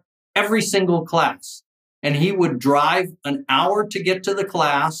there every single class, and he would drive an hour to get to the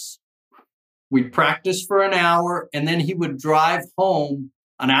class. We'd practice for an hour, and then he would drive home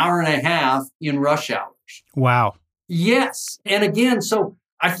an hour and a half in rush hours. Wow. Yes. And again, so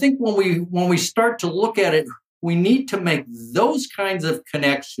I think when we start to look at it, we need to make those kinds of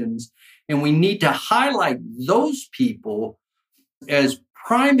connections, and we need to highlight those people as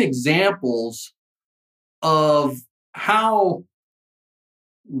prime examples of how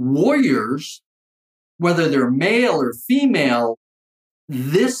warriors, whether they're male or female,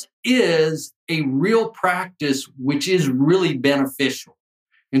 this is a real practice which is really beneficial.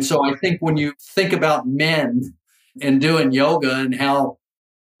 And so I think when you think about men and doing yoga and how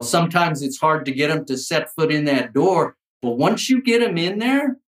sometimes it's hard to get them to set foot in that door, but once you get them in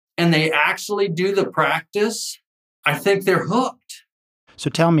there and they actually do the practice, I think they're hooked. So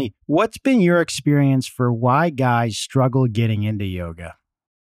tell me, what's been your experience for why guys struggle getting into yoga?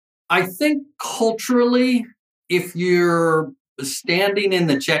 I think culturally, if you're standing in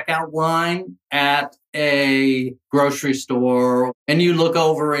the checkout line at a grocery store and you look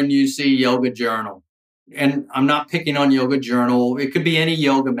over and you see Yoga Journal, and I'm not picking on Yoga Journal, it could be any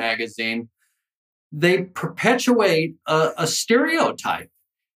yoga magazine, they perpetuate a stereotype.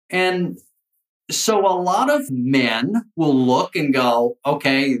 And so a lot of men will look and go,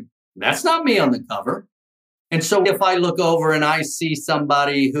 okay, that's not me on the cover. And so if I look over and I see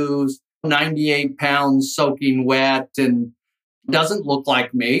somebody who's 98 pounds soaking wet and doesn't look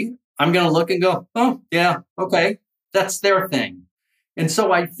like me, I'm going to look and go, oh, yeah, okay, that's their thing. And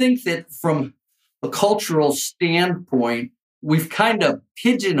so I think that from a cultural standpoint, we've kind of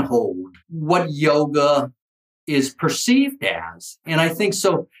pigeonholed what yoga is perceived as. And I think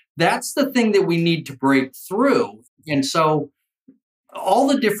so that's the thing that we need to break through. And so all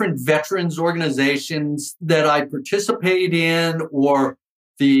the different veterans organizations that I participate in, or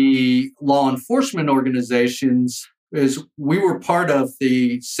the law enforcement organizations, is we were part of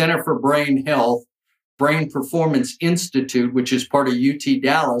the Center for Brain Health, Brain Performance Institute, which is part of UT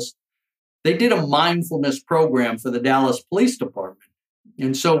Dallas. They did a mindfulness program for the Dallas Police Department.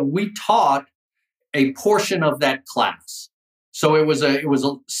 And so we taught a portion of that class. So it was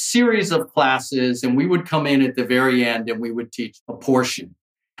a series of classes, and we would come in at the very end and we would teach a portion.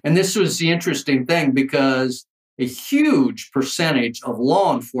 And this was the interesting thing, because a huge percentage of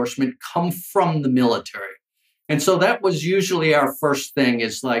law enforcement come from the military. And so that was usually our first thing,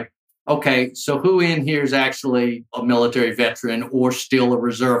 is like, okay, so who in here is actually a military veteran or still a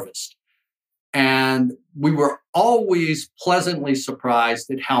reservist? And we were always pleasantly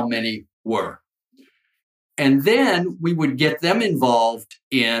surprised at how many were. And then we would get them involved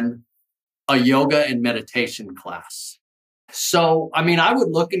in a yoga and meditation class. So, I mean, I would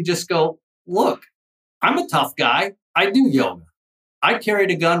look and just go, look, I'm a tough guy. I do yoga. I carried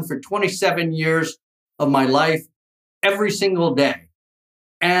a gun for 27 years of my life every single day.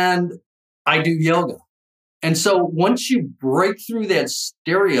 And I do yoga. And so once you break through that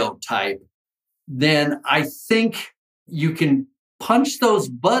stereotype, then I think you can punch those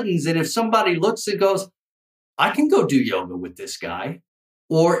buttons. And if somebody looks and goes, I can go do yoga with this guy,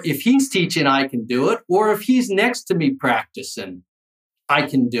 or if he's teaching, I can do it, or if he's next to me practicing, I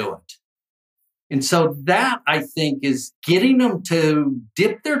can do it. And so that, I think, is getting them to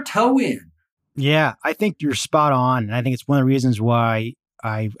dip their toe in. Yeah, I think you're spot on. And I think it's one of the reasons why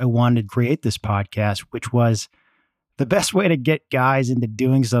I wanted to create this podcast, which was the best way to get guys into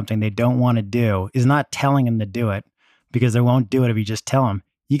doing something they don't want to do is not telling them to do it, because they won't do it if you just tell them.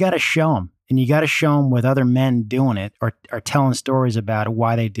 You got to show them. And you got to show them with other men doing it, or telling stories about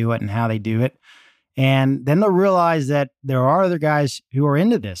why they do it and how they do it. And then they'll realize that there are other guys who are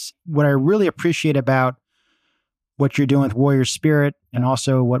into this. What I really appreciate about what you're doing with Warrior Spirit, and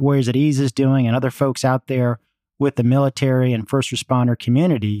also what Warriors at Ease is doing, and other folks out there with the military and first responder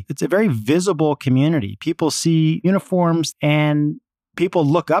community, it's a very visible community. People see uniforms and people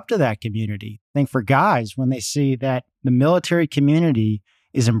look up to that community. I think for guys, when they see that the military community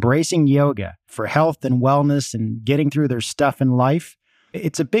is embracing yoga for health and wellness and getting through their stuff in life,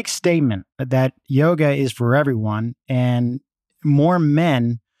 It's a big statement that yoga is for everyone, and more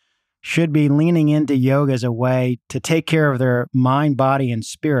men should be leaning into yoga as a way to take care of their mind, body, and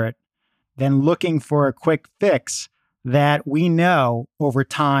spirit than looking for a quick fix that we know over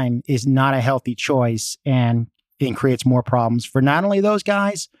time is not a healthy choice and it creates more problems for not only those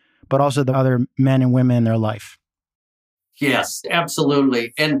guys, but also the other men and women in their life. Yes,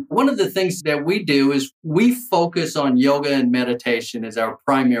 absolutely. And one of the things that we do is we focus on yoga and meditation as our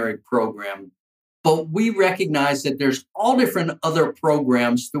primary program. But we recognize that there's all different other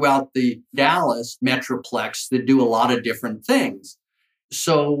programs throughout the Dallas Metroplex that do a lot of different things.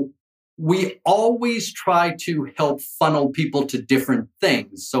 So we always try to help funnel people to different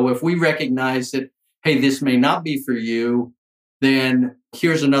things. So if we recognize that, hey, this may not be for you, then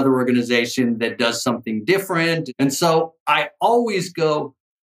here's another organization that does something different. And so I always go,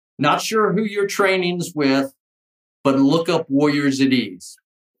 not sure who your training's with, but look up Warriors at Ease.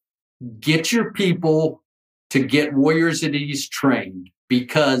 Get your people to get Warriors at Ease trained,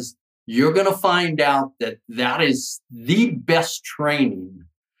 because you're going to find out that that is the best training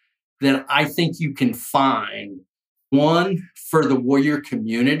that I think you can find. One, for the warrior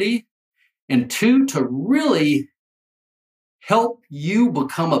community, and two, to really help you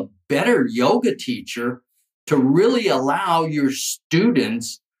become a better yoga teacher, to really allow your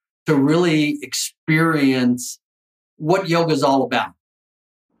students to really experience what yoga is all about.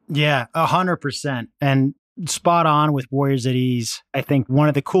 Yeah, 100%. And spot on with Warriors at Ease. I think one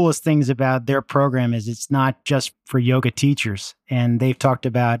of the coolest things about their program is it's not just for yoga teachers. And they've talked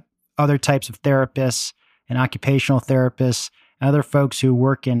about other types of therapists and occupational therapists, and other folks who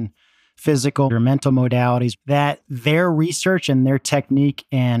work in physical or mental modalities, that their research and their technique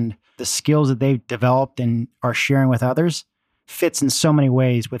and the skills that they've developed and are sharing with others fits in so many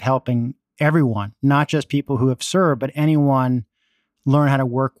ways with helping everyone, not just people who have served, but anyone learn how to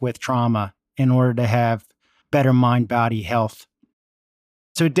work with trauma in order to have better mind-body health.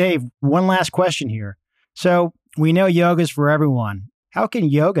 So Dave, one last question here. So we know yoga is for everyone. How can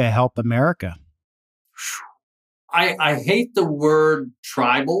yoga help America? I hate the word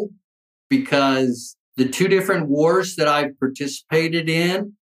tribal, because the two different wars that I've participated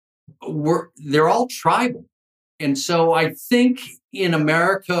in, they're all tribal. And so I think in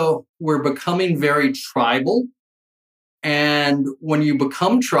America, we're becoming very tribal. And when you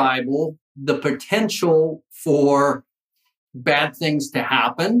become tribal, the potential for bad things to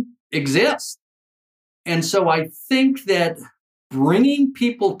happen exists. And so I think that bringing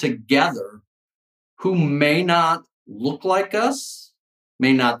people together who may not look like us,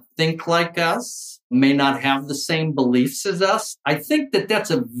 may not think like us, may not have the same beliefs as us, I think that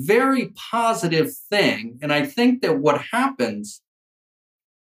that's a very positive thing. And I think that what happens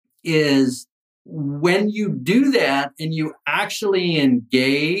is when you do that and you actually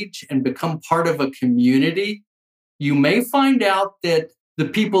engage and become part of a community, you may find out that the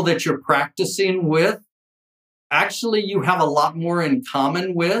people that you're practicing with, actually you have a lot more in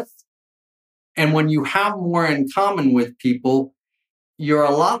common with. And when you have more in common with people, you're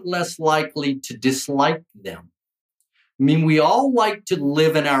a lot less likely to dislike them. I mean, we all like to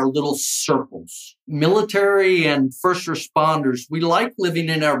live in our little circles. Military and first responders, we like living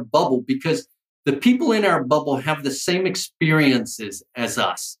in our bubble because the people in our bubble have the same experiences as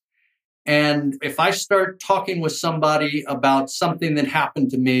us. And if I start talking with somebody about something that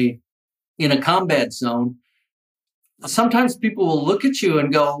happened to me in a combat zone, sometimes people will look at you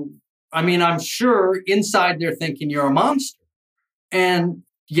and go, I mean, I'm sure inside they're thinking you're a monster. And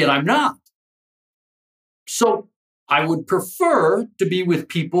yet I'm not. So I would prefer to be with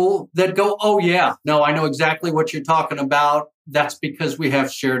people that go, oh yeah, no, I know exactly what you're talking about. That's because we have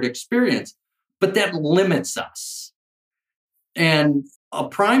shared experience. But that limits us. And a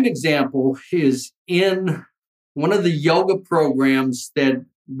prime example is in one of the yoga programs that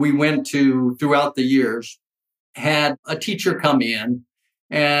we went to throughout the years, had a teacher come in,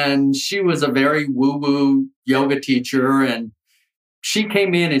 and she was a very woo-woo yoga teacher. And she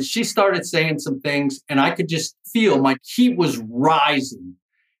came in and she started saying some things, and I could just feel my heat was rising.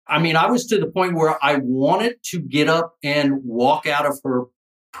 I mean, I was to the point where I wanted to get up and walk out of her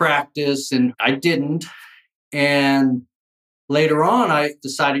practice, and I didn't. And later on, I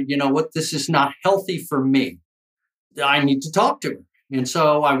decided, you know what, this is not healthy for me. I need to talk to her. And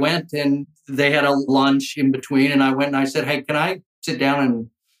so I went, and they had a lunch in between, and I went and I said, hey, can I sit down and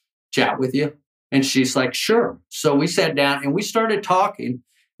chat with you? And she's like, sure. So we sat down and we started talking,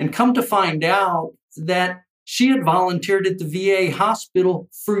 and come to find out that she had volunteered at the VA hospital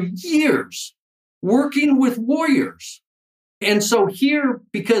for years, working with warriors. And so here,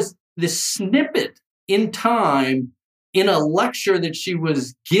 because this snippet in time in a lecture that she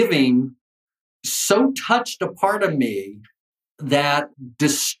was giving, so touched a part of me that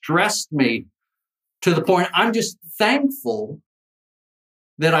distressed me to the point I'm just thankful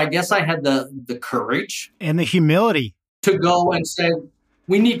that I guess I had the courage and the humility to go and say,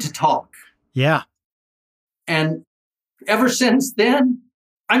 we need to talk. Yeah. And ever since then,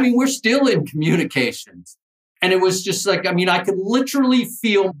 I mean, we're still in communications. And it was just like, I mean, I could literally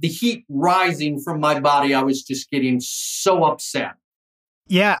feel the heat rising from my body. I was just getting so upset.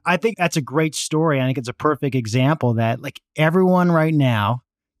 Yeah, I think that's a great story. I think it's a perfect example that like everyone right now,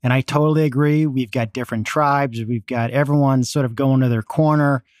 and I totally agree, we've got different tribes, we've got everyone sort of going to their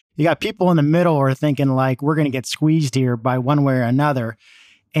corner. You got people in the middle who are thinking like, we're going to get squeezed here by one way or another.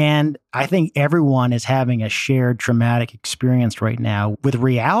 And I think everyone is having a shared traumatic experience right now with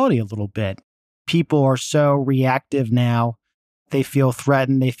reality a little bit. People are so reactive now. They feel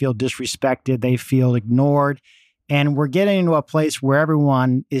threatened. They feel disrespected. They feel ignored. And we're getting into a place where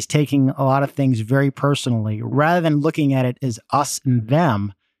everyone is taking a lot of things very personally. Rather than looking at it as us and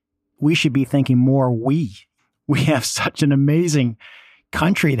them, we should be thinking more we. We have such an amazing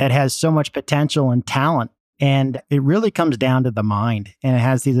country that has so much potential and talent. And it really comes down to the mind. And it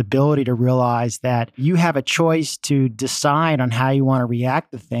has the ability to realize that you have a choice to decide on how you want to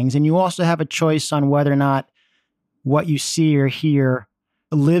react to things. And you also have a choice on whether or not what you see or hear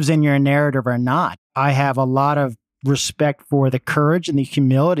lives in your narrative or not. I have a lot of respect for the courage and the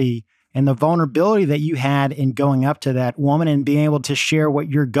humility and the vulnerability that you had in going up to that woman and being able to share what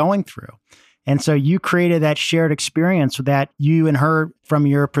you're going through. And so you created that shared experience that you and her, from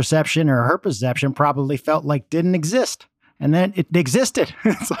your perception or her perception, probably felt like didn't exist. And then it existed.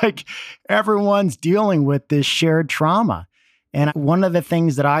 It's like everyone's dealing with this shared trauma. And one of the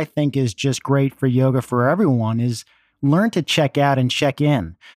things that I think is just great for yoga for everyone is learn to check out and check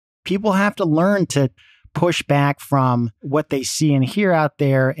in. People have to learn to push back from what they see and hear out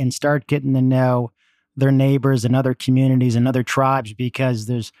there and start getting to know their neighbors and other communities and other tribes, because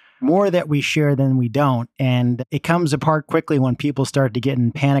there's more that we share than we don't. And it comes apart quickly when people start to get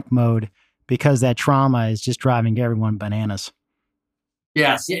in panic mode because that trauma is just driving everyone bananas.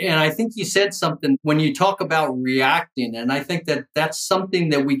 Yes. And I think you said something when you talk about reacting. And I think that that's something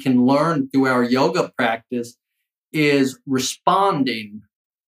that we can learn through our yoga practice is responding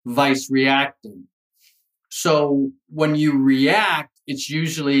vice reacting. So when you react, it's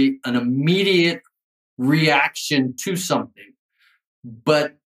usually an immediate reaction to something.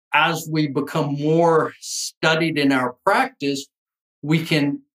 But as we become more studied in our practice, we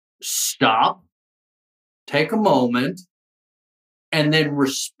can stop, take a moment, and then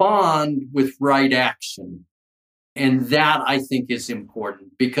respond with right action. And that, I think, is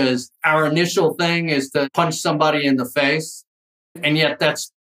important because our initial thing is to punch somebody in the face. And yet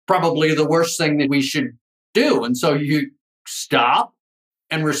that's probably the worst thing that we should do. And so you stop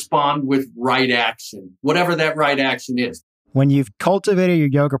and respond with right action, whatever that right action is. When you've cultivated your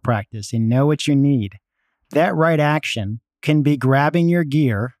yoga practice and know what you need, that right action can be grabbing your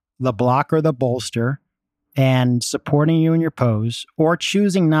gear, the block or the bolster, and supporting you in your pose, or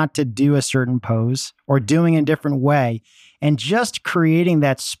choosing not to do a certain pose, or doing a different way, and just creating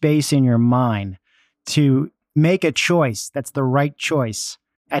that space in your mind to make a choice that's the right choice.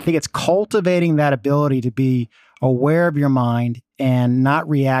 I think it's cultivating that ability to be aware of your mind and not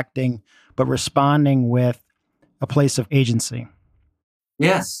reacting, but responding with a place of agency.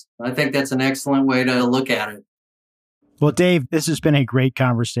 Yes, I think that's an excellent way to look at it. Well, Dave, this has been a great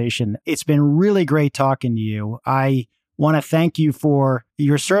conversation. It's been really great talking to you. I want to thank you for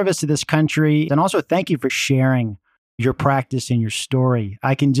your service to this country, and also thank you for sharing your practice and your story.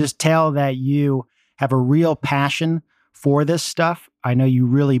 I can just tell that you have a real passion for this stuff. I know you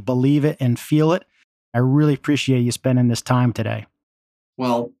really believe it and feel it. I really appreciate you spending this time today.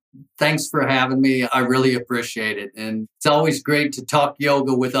 Well, thanks for having me. I really appreciate it. And it's always great to talk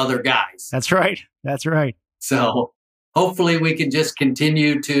yoga with other guys. That's right. That's right. So hopefully we can just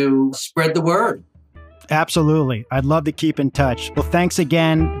continue to spread the word. Absolutely. I'd love to keep in touch. Well, thanks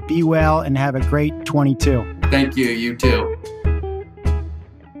again. Be well and have a great 22. Thank you. You too.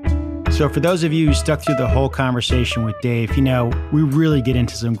 So for those of you who stuck through the whole conversation with Dave, we really get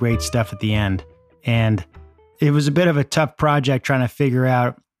into some great stuff at the end. And it was a bit of a tough project trying to figure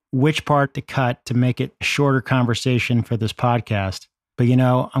out which part to cut to make it a shorter conversation for this podcast. But,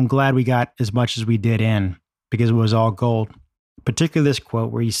 I'm glad we got as much as we did in because it was all gold. Particularly this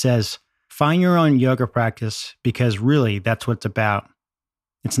quote where he says, "Find your own yoga practice because really that's what it's about.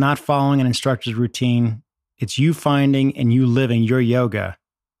 It's not following an instructor's routine. It's you finding and you living your yoga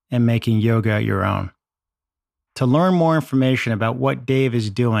and making yoga your own." To learn more information about what Dave is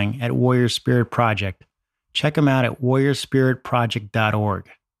doing at Warrior Spirit Project, Check him out at warriorspiritproject.org.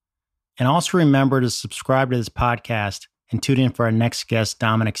 And also remember to subscribe to this podcast and tune in for our next guest,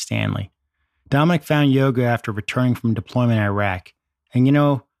 Dominic Stanley. Dominic found yoga after returning from deployment in Iraq. And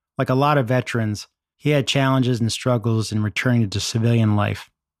like a lot of veterans, he had challenges and struggles in returning to civilian life.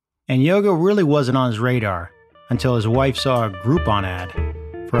 And yoga really wasn't on his radar until his wife saw a Groupon ad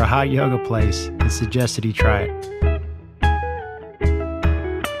for a hot yoga place and suggested he try it.